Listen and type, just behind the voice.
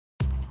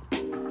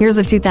Here's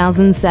a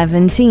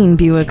 2017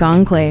 Buick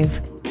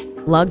Enclave.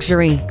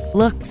 Luxury,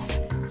 looks,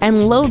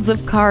 and loads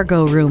of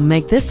cargo room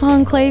make this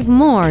Enclave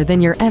more than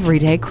your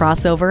everyday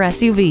crossover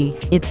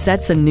SUV. It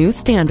sets a new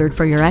standard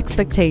for your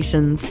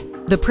expectations.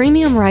 The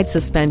premium ride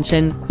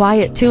suspension,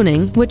 quiet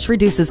tuning, which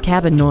reduces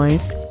cabin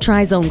noise,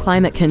 tri-zone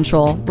climate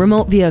control,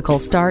 remote vehicle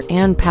start,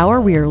 and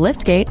power rear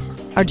liftgate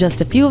are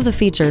just a few of the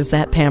features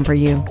that pamper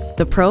you.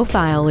 The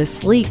profile is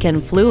sleek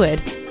and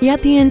fluid, yet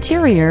the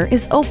interior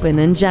is open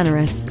and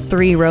generous.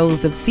 3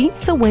 rows of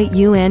seats await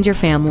you and your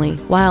family,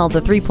 while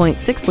the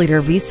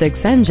 3.6-liter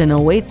V6 engine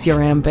awaits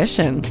your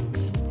ambition.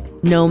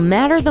 No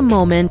matter the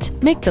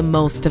moment, make the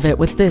most of it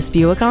with this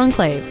Buick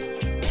Enclave.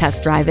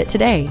 Test drive it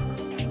today.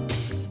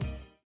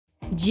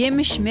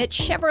 Jim Schmidt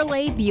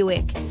Chevrolet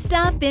Buick.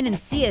 Stop in and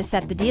see us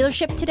at the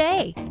dealership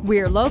today.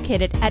 We're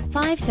located at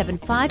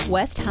 575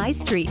 West High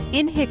Street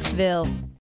in Hicksville.